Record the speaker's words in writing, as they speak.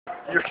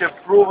you have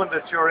proven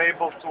that you're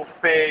able to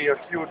pay a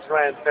huge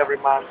rent every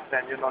month,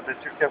 and you know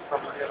that you have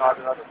some, you know, I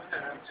don't know,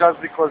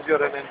 just because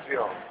you're an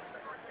NGO.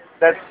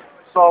 That's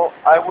so.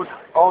 I would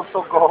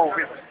also go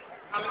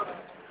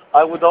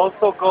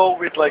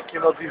with like you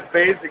know these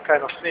basic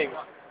kind of things,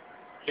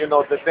 you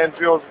know, that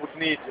NGOs would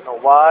need. You know,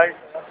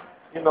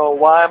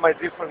 why am I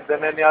different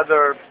than any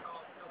other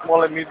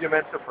small and medium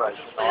enterprise?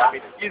 You know, I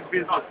mean, his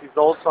business is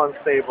also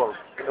unstable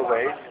in a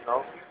way, you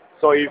know.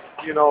 So if,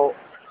 you know,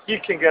 he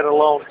can get a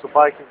loan to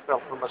buy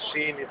himself a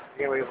machine, if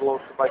he can get a loan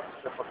to buy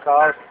himself a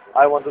car,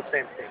 I want the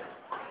same thing.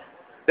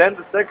 Then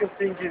the second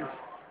thing is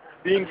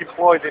being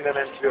employed in an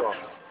NGO.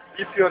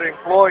 If you're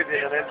employed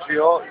in an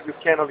NGO, you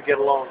cannot get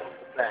a loan from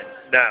the bank.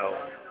 No.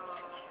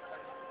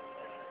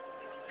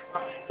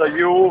 So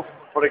you,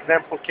 for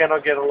example,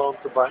 cannot get a loan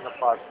to buy an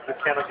apartment. You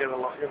cannot get a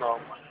loan, you know.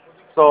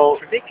 So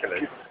It's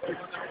ridiculous. it's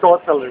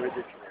totally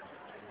ridiculous.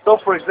 So,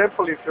 for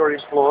example, if you're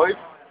employed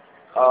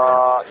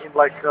in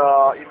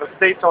a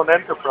state-owned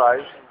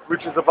enterprise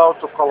which is about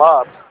to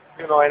collapse,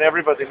 you know, and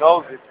everybody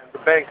knows it, and the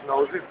bank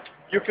knows it,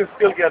 you can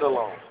still get a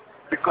loan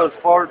because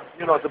for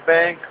you know the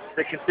bank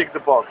they can tick the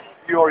box.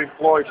 You are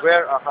employed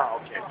where?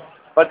 Okay.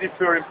 But if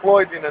you're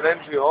employed in an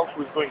NGO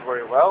who's doing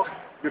very well,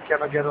 you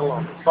cannot get a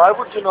loan. So I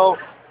would, you know,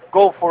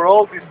 go for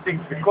all these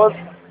things because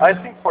I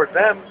think for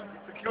them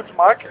it's a huge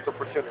market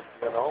opportunity,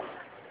 you know.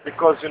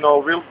 Because you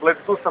know, let's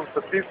do some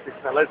statistics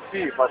and let's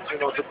see. But you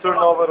know, the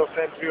turnover of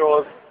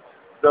NGOs,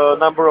 the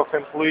number of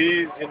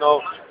employees, you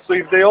know. So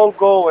if they all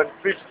go and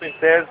switch to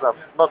Intesa,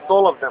 not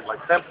all of them, like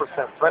 10%,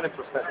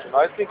 20%, you know,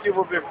 I think it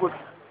will be a good,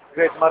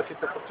 great market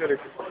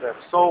opportunity for them.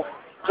 So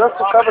just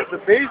to cover the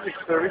basic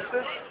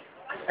services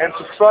and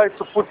to try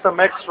to put some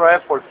extra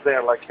efforts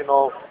there, like you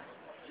know,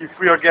 if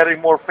we are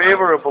getting more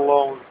favorable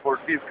loans for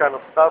this kind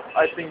of stuff,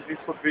 I think this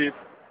would be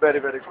very,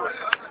 very good.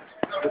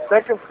 The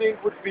second thing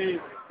would be,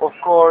 of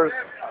course,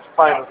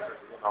 financing.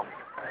 You know,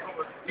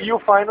 EU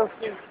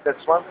financing,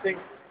 that's one thing,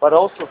 but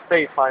also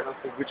state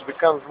financing, which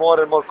becomes more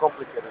and more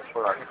complicated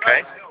for us.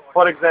 Okay.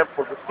 For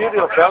example, the city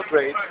of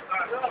Belgrade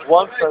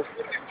wants us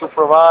to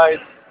provide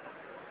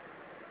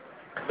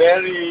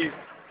very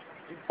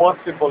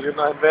impossible, you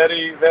know, and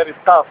very, very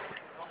tough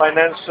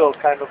financial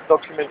kind of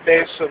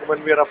documentation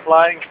when we are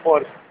applying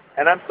for,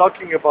 and I'm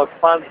talking about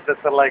funds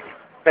that are like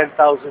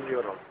 10,000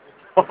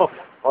 euros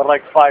or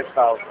like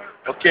 5,000.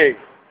 Okay,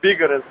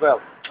 bigger as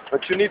well.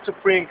 But you need to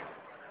bring,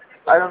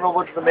 I don't know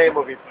what's the name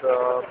of it.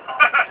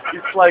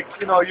 It's like,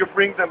 you know, you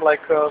bring them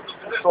like a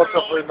sort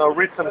of, you know,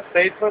 written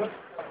statement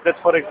that,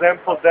 for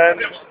example,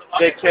 then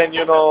they can,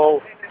 you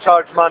know,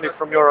 charge money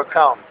from your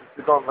account if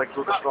you don't like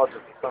do the project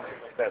or something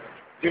like that.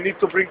 You need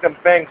to bring them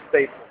bank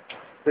statements.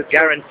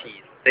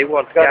 Guarantees. They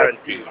want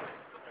guarantees.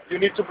 You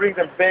need to bring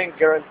them bank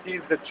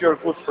guarantees that you're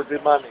good for the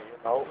money,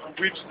 you know,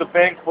 which the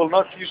bank will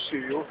not issue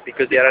you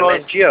Because they are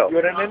an NGO.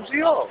 You're an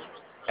NGO.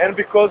 And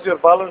because your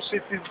balance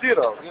sheet is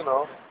zero, you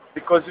know,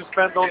 because you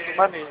spend all the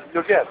money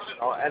you get,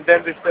 you know, and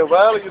then they say,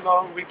 well, you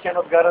know, we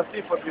cannot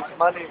guarantee for this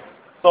money.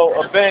 So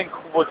a bank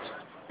would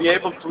be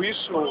able to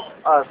issue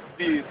us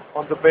these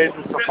on the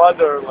basis of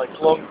other like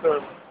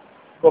long-term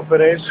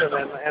cooperation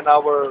and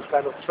our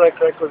kind of track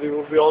record, it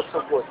will be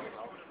also good.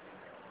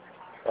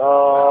 You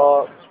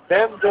know.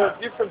 Then there are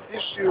different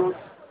issues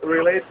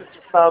related to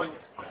some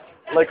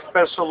like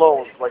special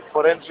loans, like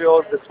for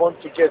NGOs that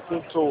want to get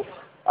into,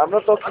 I'm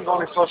not talking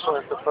only social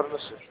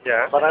entrepreneurship,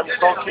 Yeah. but I'm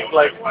talking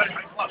like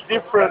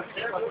different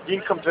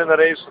income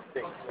generation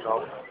things, you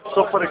know.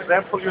 So for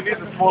example, you need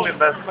a small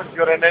investment,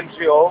 you're an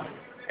NGO,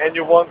 and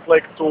you want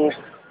like to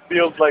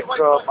build like,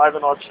 I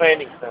don't know, a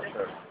training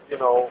center, you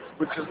know,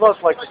 which is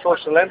not like a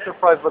social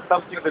enterprise, but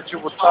something that you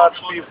would charge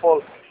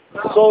people.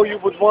 So you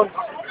would want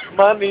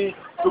money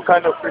to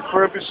kind of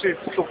refurbish it,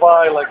 to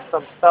buy like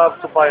some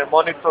stuff, to buy a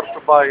monitor,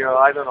 to buy,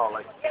 I don't know,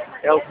 like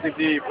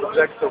LCD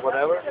projector,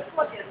 whatever.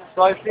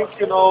 So I think,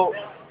 you know,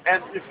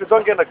 and if you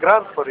don't get a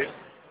grant for it,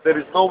 there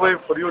is no way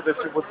for you that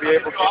you would be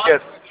able to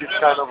get this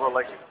kind of a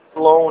like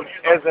loan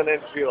as an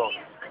NGO.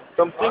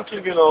 So I'm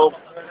thinking, you know,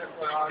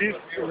 this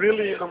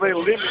really in a way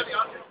limits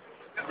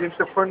the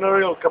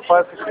entrepreneurial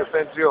capacity of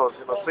NGOs,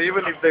 you know. So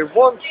even if they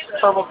want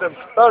some of them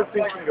start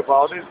thinking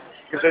about it,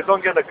 if they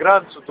don't get a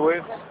grant to do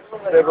it,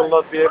 they will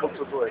not be able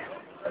to do it.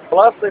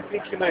 Plus, I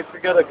think, you know, if you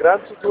get a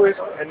grant to do it,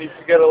 and if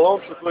you get a loan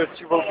to do it,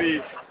 you will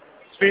be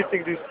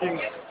treating these things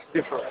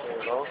differently,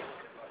 you know.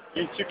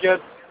 If you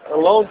get a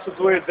loan to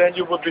do it, then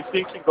you will be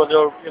thinking on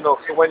your, you know,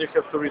 so when you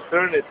have to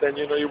return it, then,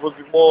 you know, you will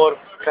be more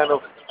kind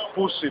of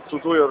pushy to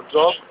do your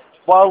job.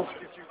 While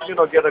if you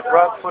know, get a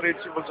grant for it,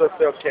 you will just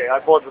say, okay, I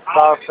bought the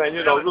stuff, and,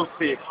 you know, we'll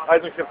see. I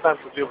don't have time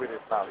to deal with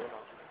it now, you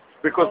know.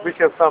 Because we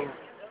have some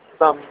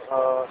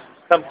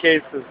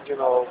cases, you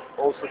know,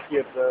 also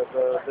here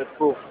that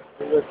prove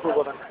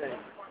what I'm saying.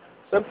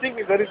 So I'm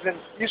thinking there is an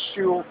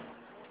issue,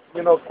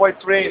 you know, quite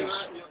range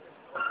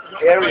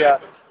area.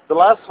 The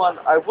last one,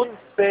 I wouldn't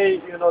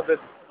say, you know, that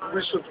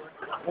we should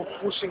be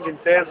pushing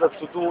Intesa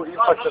to do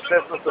impact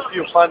assessments of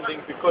EU funding,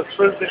 because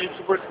first they need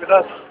to work with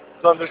us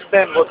to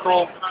understand what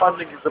all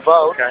funding is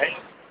about. Okay.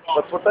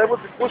 But what I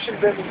would be pushing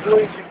them in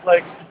doing is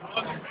like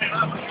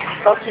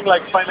something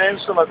like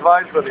financial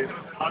advisory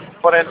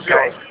for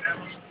NGOs.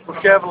 To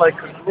have like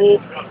a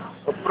group,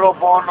 a pro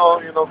bono,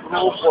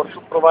 group, or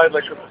to provide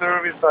like a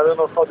service. I don't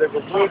know how they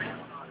will do it,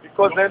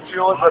 because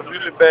NGOs are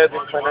really bad in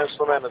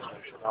financial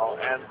management,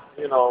 and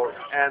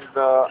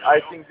I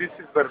think this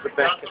is where the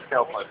bank can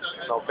help us,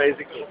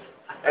 basically.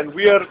 And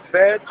we are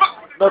bad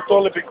not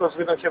only because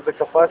we don't have the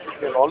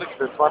capacity and knowledge,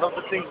 that's one of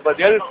the things, but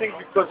the other thing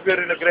because we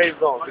are in a gray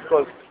zone,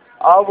 because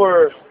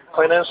our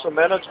financial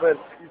management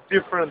is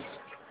different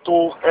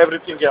to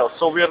everything else.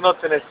 So we are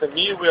not an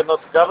SME, we are not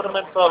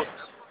governmental,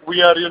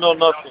 we are,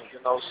 nothing,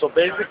 So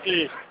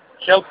basically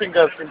helping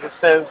us in the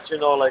sense,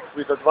 like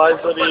with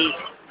advisory,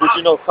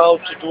 with, how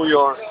to do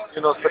your,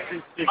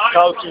 statistics,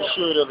 how to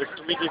ensure your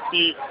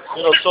liquidity,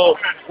 so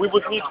we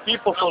would need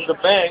people from the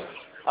bank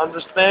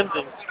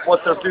understanding what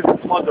their business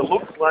model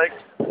looks like,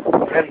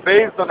 and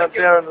based on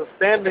their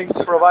understanding,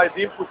 provide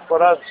input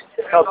for us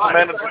how to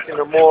manage it in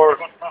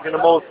a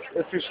most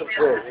efficient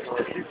way.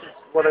 This is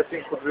what I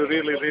think would be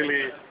really,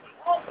 really,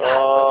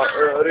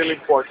 really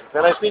important.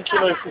 And I think,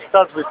 if we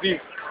start with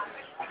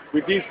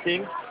these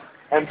things,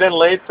 and then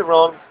later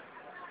on,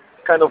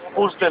 kind of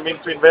push them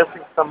into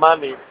investing some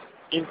money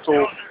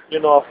into,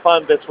 a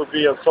fund that would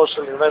be a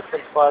social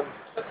investment fund,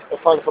 a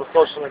fund for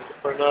social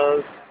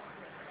entrepreneurs,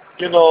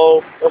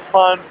 a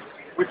fund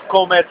with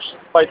co-match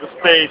by the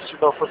state,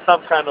 for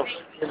some kind of,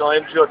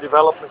 NGO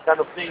development kind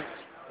of thing.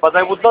 But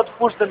I would not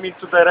push them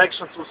into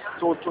direction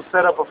to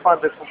set up a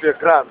fund that would be a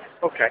grant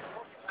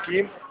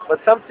scheme, but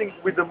something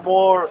with a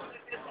more,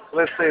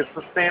 let's say,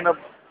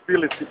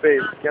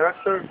 sustainability-based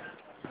character.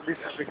 This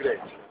would be great.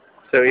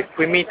 So if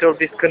we meet all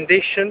these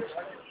conditions,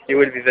 you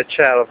will be the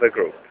chair of the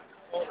group.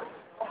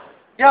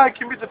 Yeah, I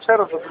can be the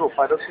chair of the group.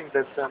 I don't think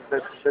that's a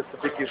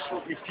big issue.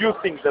 If you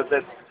think that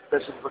is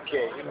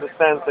okay, in the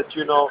sense that,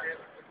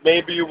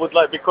 maybe you would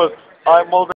like, because I'm already